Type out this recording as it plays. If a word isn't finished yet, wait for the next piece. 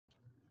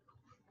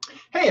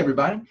Hey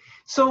everybody!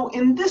 So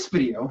in this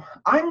video,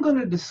 I'm going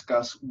to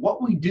discuss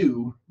what we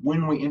do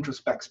when we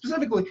introspect,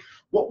 specifically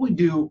what we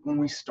do when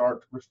we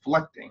start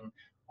reflecting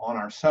on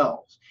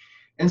ourselves.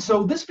 And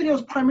so this video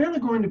is primarily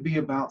going to be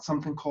about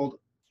something called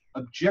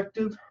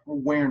objective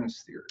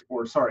awareness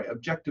theory,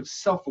 objective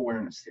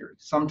self-awareness theory,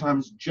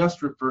 sometimes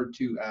just referred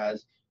to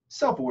as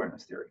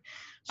self-awareness theory.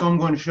 So I'm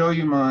going to show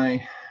you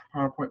my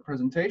PowerPoint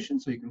presentation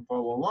so you can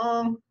follow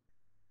along.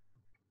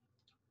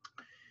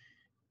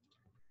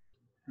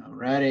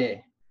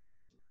 Alrighty.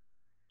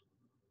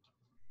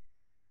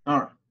 All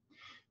right.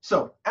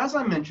 So as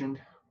I mentioned,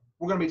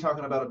 we're going to be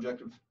talking about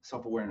objective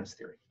self-awareness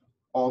theory,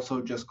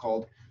 also just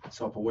called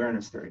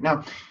self-awareness theory.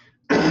 Now,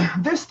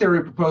 this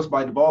theory proposed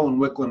by Duvall and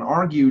Wicklund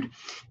argued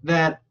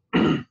that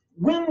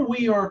when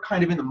we are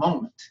kind of in the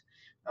moment,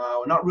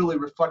 we're not really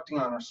reflecting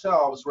on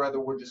ourselves,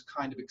 rather we're just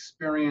kind of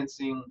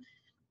experiencing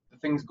the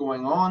things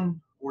going on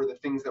or the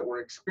things that we're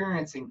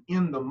experiencing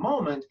in the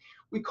moment,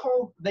 they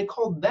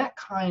called that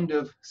kind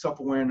of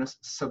self-awareness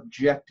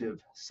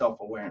subjective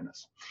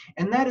self-awareness.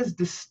 And that is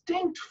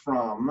distinct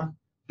from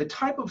the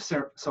type of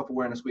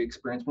self-awareness we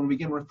experience when we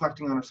begin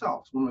reflecting on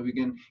ourselves, when we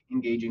begin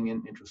engaging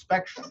in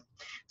introspection.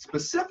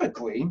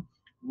 Specifically,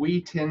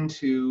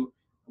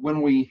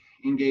 when we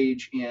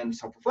engage in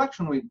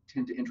self-reflection, we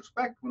tend to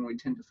introspect. When we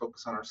tend to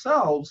focus on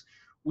ourselves,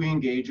 we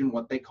engage in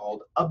what they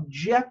called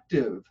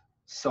objective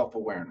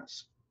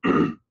self-awareness.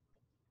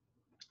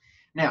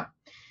 Now,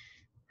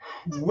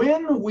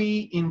 when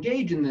we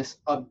engage in this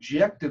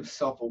objective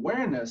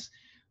self-awareness,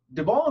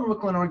 Duvall and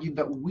Wicklund argued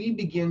that we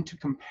begin to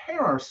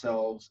compare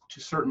ourselves to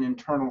certain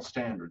internal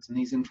standards. And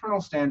these internal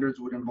standards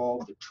would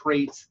involve the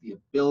traits, the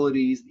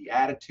abilities, the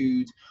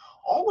attitudes,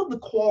 all of the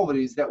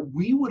qualities that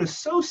we would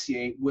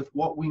associate with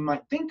what we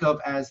might think of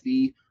as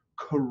the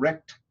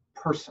correct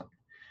person.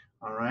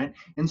 All right.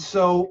 And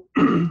so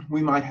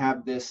we might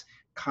have this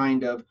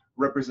kind of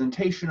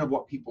representation of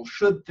what people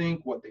should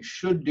think, what they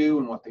should do,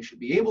 and what they should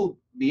be able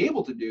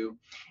to do.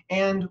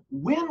 And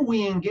when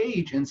we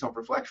engage in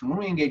self-reflection, when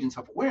we engage in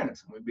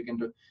self-awareness, and we begin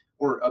to,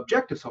 or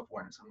objective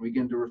self-awareness, and we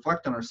begin to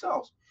reflect on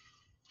ourselves,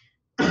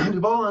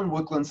 Duvall and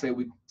Wicklund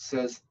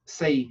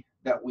say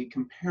that we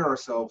compare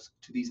ourselves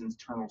to these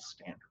internal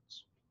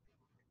standards.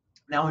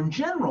 Now, in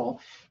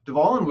general,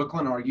 Duvall and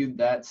Wicklund argued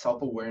that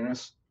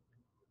self-awareness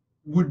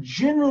would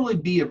generally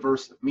be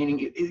aversive,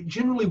 meaning it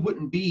generally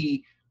wouldn't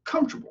be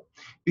comfortable,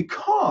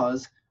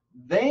 because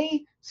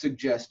they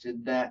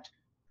suggested that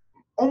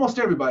almost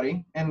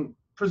everybody, and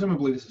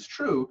presumably this is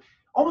true,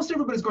 almost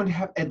everybody's going to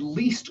have at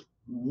least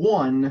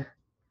one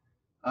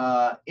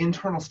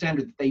internal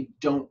standard that they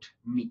don't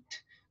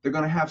meet. They're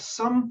going to have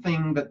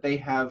something that they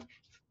have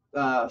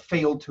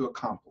failed to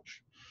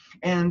accomplish.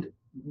 And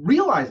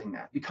realizing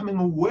that, becoming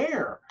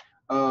aware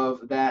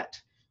of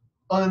that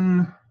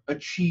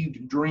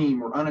unachieved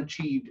dream or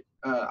unachieved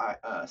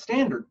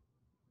standard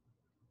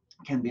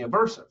can be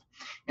aversive.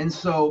 And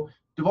so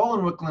Duvall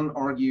and Wicklund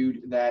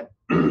argued that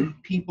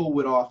people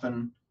would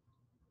often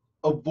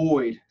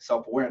avoid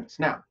self-awareness.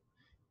 Now,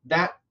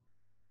 that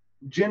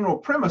general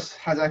premise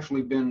has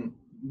actually in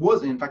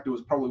fact, it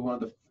was probably one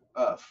of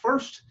the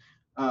first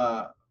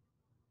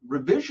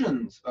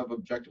revisions of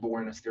objective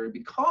awareness theory,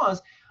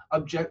 because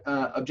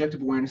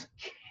objective awareness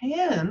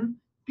can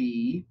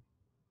be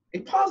a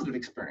positive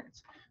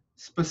experience.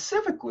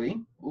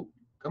 Specifically,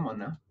 come on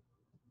now.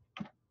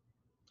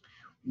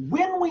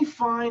 When we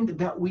find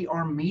that we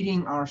are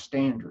meeting our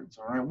standards,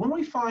 all right, when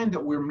we find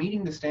that we're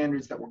meeting the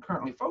standards that we're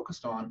currently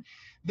focused on,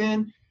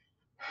 then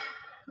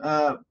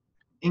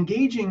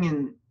engaging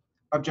in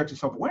objective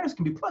self-awareness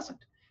can be pleasant,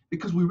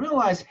 because we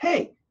realize,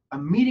 hey,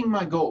 I'm meeting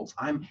my goals.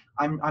 I'm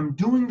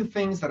doing the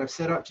things that I've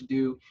set out to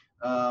do.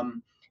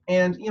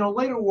 And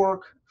later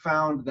work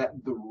found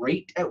that the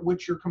rate at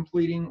which you're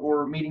completing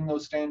or meeting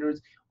those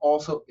standards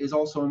is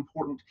also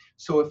important.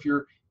 So if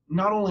you're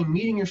not only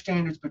meeting your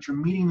standards, but you're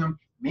meeting them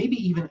maybe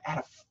even at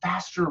a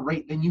faster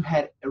rate than you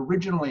had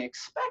originally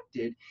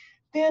expected,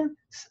 then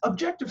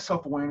objective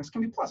self-awareness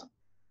can be pleasant.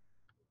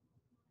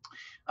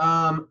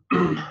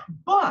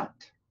 But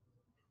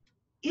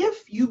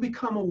if you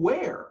become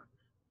aware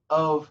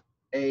of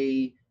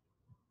a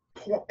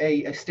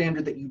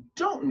standard that you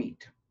don't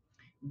meet,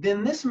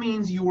 then this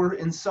means you are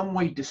in some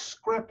way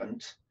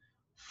discrepant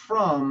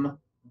from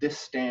this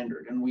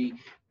standard. And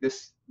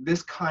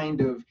this kind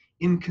of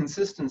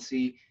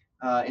inconsistency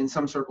in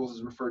some circles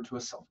is referred to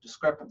as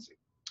self-discrepancy.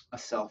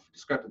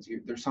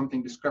 There's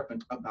something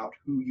discrepant about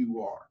who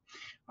you are.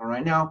 All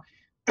right, now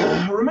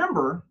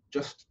remember,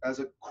 just as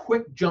a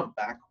quick jump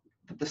back,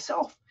 that the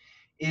self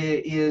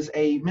is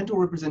a mental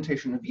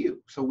representation of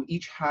you. So we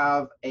each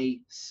have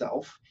a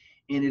self,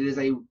 and it is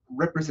a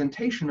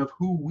representation of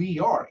who we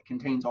are. It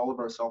contains all of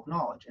our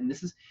self-knowledge. And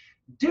this is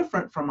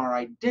different from our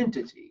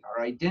identity.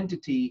 Our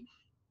identity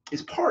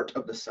is part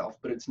of the self,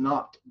 but it's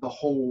not the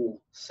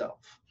whole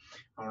self.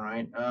 All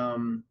right.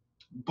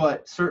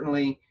 But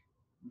certainly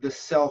the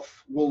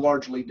self will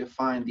largely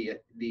define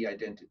the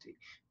identity,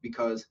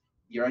 because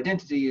your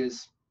identity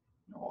is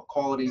what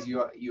qualities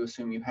you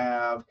assume you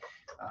have,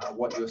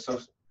 what you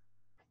associate.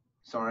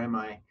 Sorry,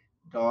 my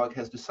Dog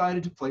has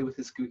decided to play with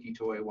his squeaky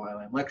toy while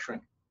I'm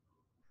lecturing.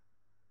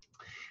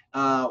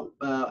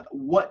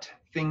 What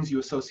things you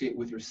associate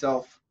with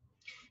yourself,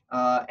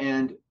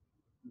 and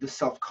the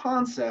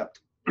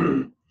self-concept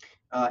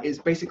is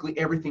basically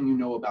everything you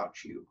know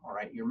about you, all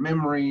right? Your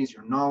memories,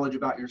 your knowledge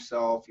about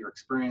yourself, your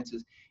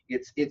experiences,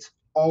 it's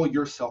all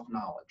your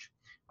self-knowledge,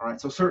 all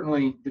right? So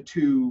certainly the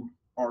two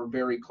are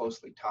very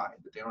closely tied,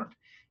 but they aren't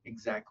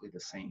exactly the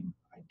same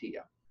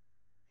idea.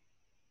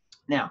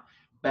 Now,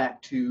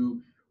 back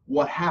to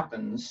what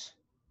happens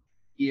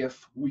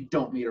if we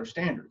don't meet our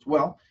standards.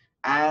 Well,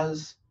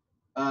 as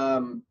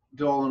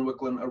Dahl and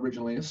Wicklund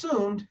originally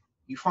assumed,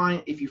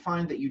 if you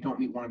find that you don't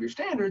meet one of your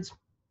standards,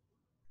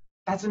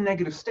 that's a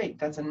negative state.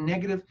 That's a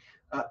negative,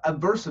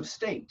 aversive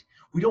state.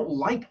 We don't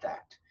like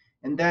that.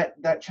 And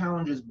that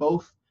challenges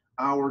both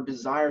our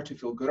desire to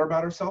feel good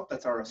about ourselves,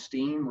 that's our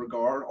esteem,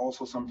 regard,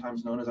 also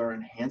sometimes known as our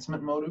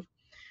enhancement motive,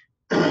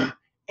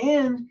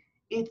 and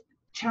it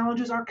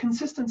challenges our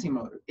consistency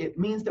motive. It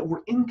means that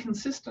we're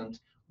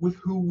inconsistent with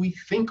who we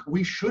think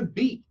we should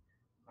be,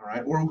 all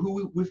right, or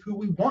with who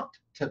we want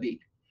to be,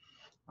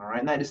 all right.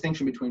 And that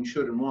distinction between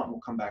should and want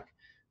will come back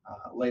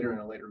later in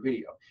a later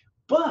video.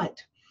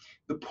 But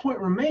the point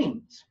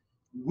remains,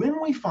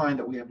 when we find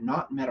that we have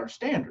not met our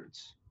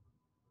standards,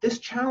 this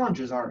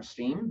challenges our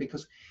esteem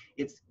because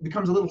it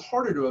becomes a little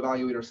harder to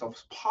evaluate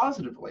ourselves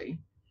positively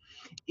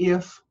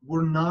if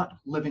we're not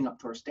living up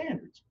to our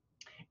standards.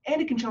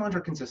 And it can challenge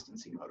our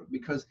consistency motive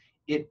because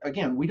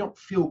again, we don't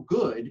feel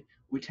good.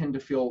 We tend to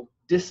feel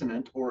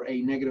dissonant or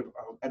a negative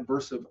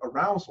adversive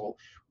arousal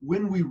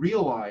when we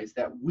realize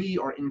that we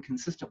are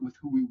inconsistent with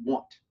who we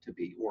want to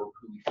be or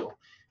who we feel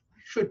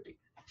we should be.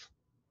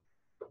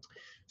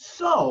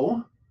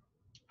 So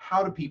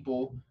how do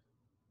people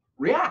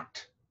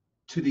react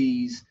to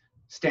these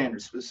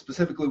standards,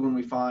 specifically when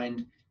we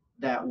find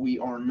that we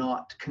are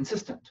not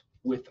consistent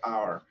with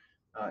our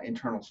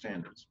internal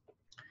standards?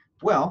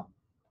 Well,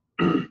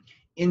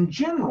 in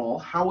general,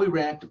 how we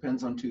react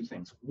depends on two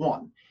things.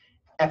 One,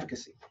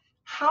 efficacy.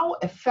 How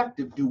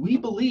effective do we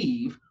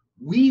believe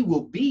we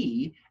will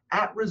be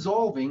at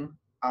resolving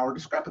our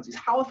discrepancies?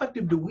 How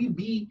effective do we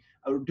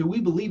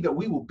believe that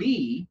we will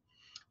be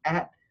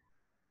at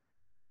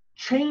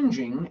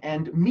changing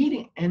and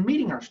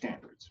meeting our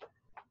standards?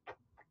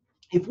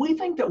 If we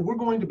think that we're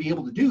going to be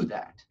able to do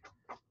that,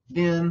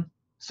 then,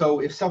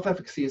 so if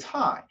self-efficacy is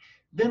high,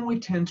 then we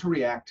tend to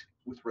react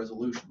with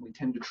resolution. We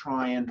tend to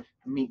try and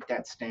meet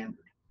that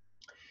standard.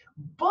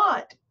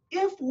 But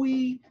if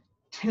we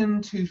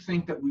tend to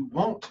think that we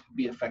won't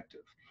be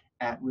effective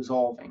at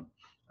resolving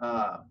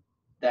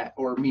that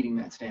or meeting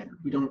that standard,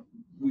 we don't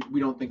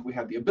think we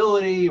have the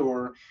ability,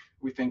 or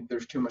we think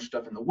there's too much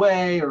stuff in the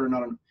way, or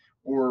not,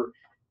 or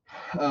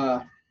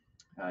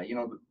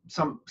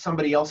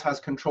somebody else has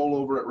control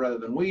over it rather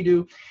than we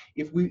do.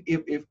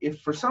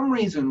 If for some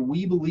reason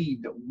we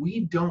believe that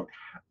we are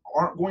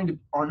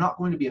not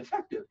going to be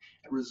effective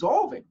at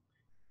resolving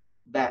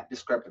that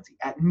discrepancy,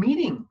 at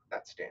meeting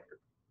that standard,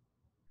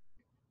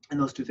 and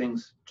those two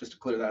things, just to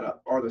clear that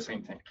up, are the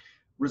same thing.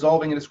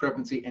 Resolving a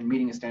discrepancy and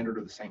meeting a standard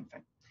are the same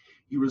thing.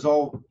 You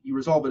resolve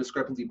a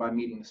discrepancy by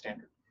meeting the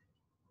standard.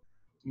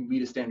 You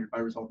meet a standard by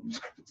resolving the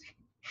discrepancy.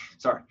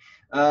 Sorry.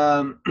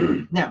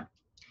 Now,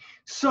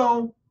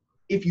 so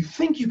if you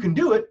think you can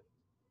do it,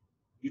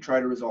 you try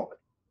to resolve it.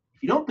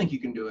 If you don't think you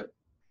can do it,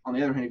 on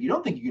the other hand, if you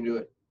don't think you can do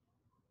it,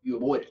 you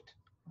avoid it.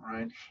 All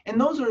right.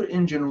 And those are,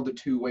 in general, the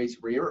two ways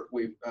Duvall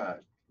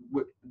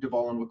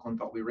and Wicklund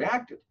thought we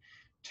reacted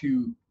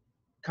to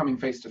coming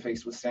face to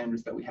face with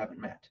standards that we haven't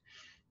met.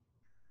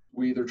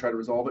 We either try to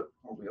resolve it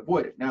or we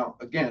avoid it. Now,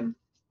 again,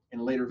 in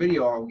a later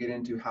video, I'll get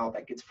into how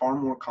that gets far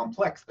more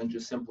complex than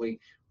just simply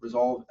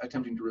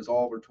attempting to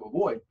resolve or to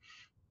avoid.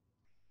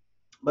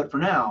 But for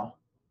now,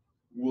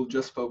 we'll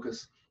just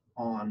focus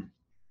on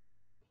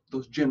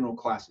those general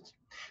classes.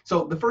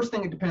 So the first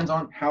thing, it depends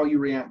on how you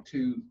react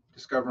to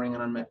discovering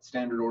an unmet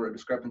standard or a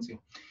discrepancy.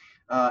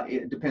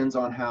 It depends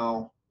on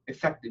how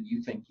effective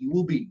you think you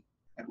will be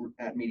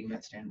at meeting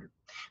that standard.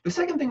 The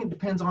second thing it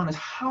depends on is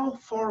how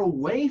far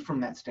away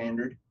from that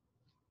standard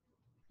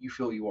you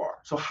feel you are.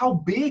 So how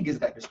big is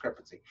that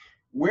discrepancy?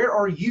 Where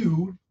are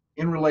you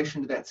in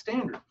relation to that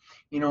standard?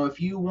 If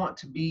you want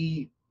to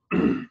be,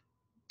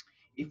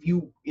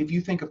 if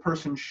you think a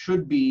person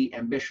should be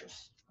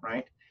ambitious,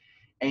 right?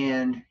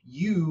 And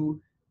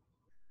you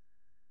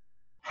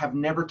have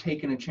never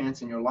taken a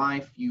chance in your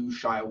life, you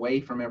shy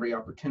away from every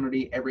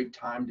opportunity, every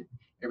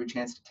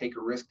chance to take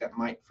a risk that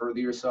might further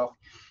yourself,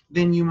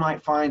 then you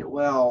might find,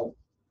 well,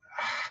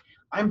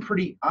 I'm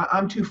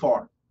too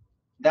far.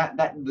 That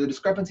the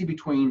discrepancy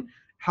between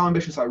how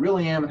ambitious I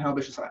really am and how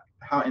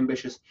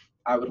ambitious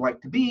I would like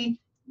to be,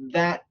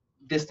 that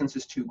distance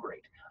is too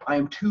great. I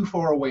am too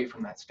far away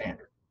from that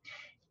standard.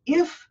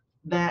 If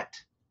that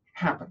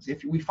happens,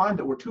 if we find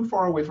that we're too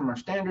far away from our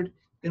standard,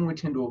 then we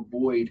tend to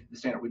avoid the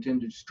standard. We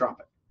tend to just drop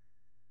it.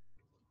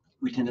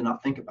 We tend to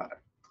not think about it.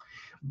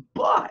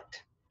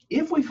 But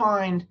if we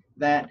find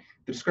that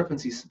the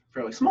discrepancy is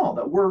fairly small,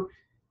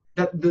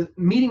 that the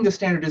meeting the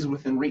standard is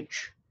within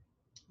reach,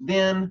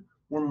 then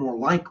we're more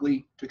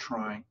likely to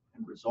try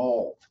and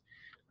resolve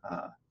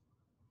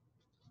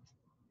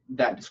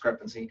that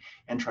discrepancy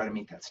and try to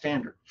meet that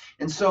standard.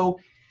 And so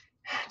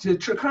to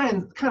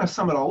kind of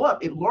sum it all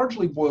up, it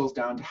largely boils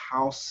down to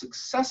how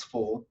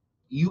successful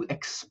you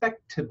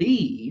expect to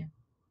be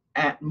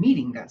at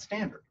meeting that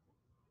standard.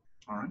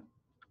 All right.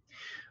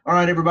 All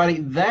right,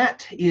 everybody,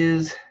 that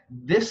is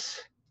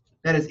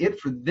it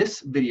for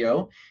this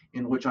video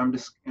in which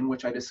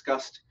I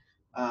discussed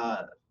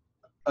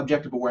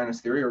objective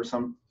awareness theory, or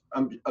some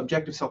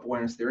objective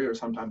self-awareness theory, or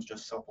sometimes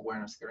just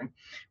self-awareness theory.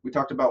 We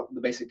talked about the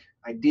basic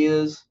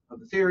ideas of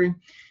the theory.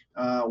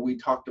 We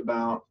talked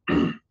about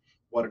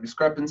what a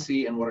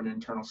discrepancy and what an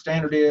internal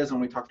standard is,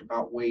 and we talked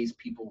about ways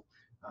people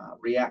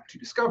react to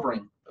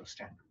discovering those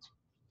standards.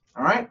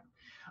 All right,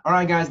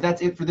 guys,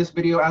 that's it for this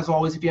video. As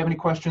always, if you have any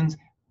questions,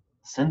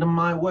 send them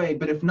my way,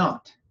 but if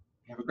not,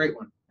 have a great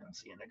one, and I'll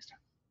see you next time.